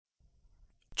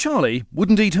Charlie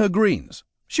wouldn't eat her greens.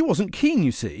 She wasn't keen,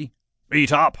 you see.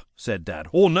 "Eat up," said Dad,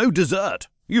 "or no dessert.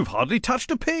 You've hardly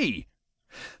touched a pea."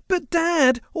 "But,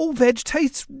 Dad, all veg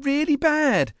tastes really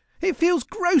bad. It feels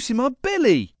gross in my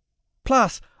belly.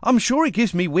 Plus, I'm sure it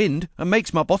gives me wind and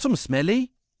makes my bottom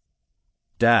smelly."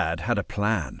 Dad had a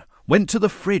plan. Went to the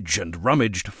fridge and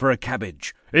rummaged for a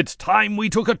cabbage. "It's time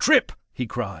we took a trip," he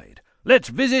cried. "Let's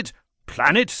visit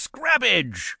Planet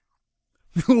Scrabbage."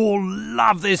 "You'll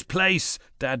love this place,"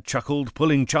 Dad chuckled,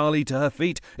 pulling Charlie to her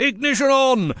feet. "Ignition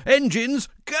on! Engines,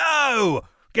 go!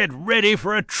 Get ready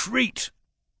for a treat."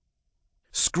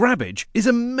 Scrabbage is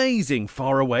amazing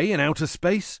far away in outer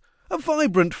space. A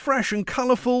vibrant, fresh and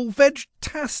colourful,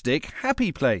 veg-tastic,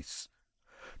 happy place.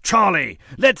 "Charlie,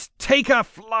 let's take a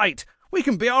flight. We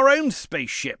can be our own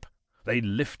spaceship." They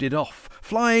lifted off,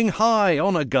 flying high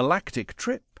on a galactic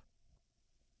trip.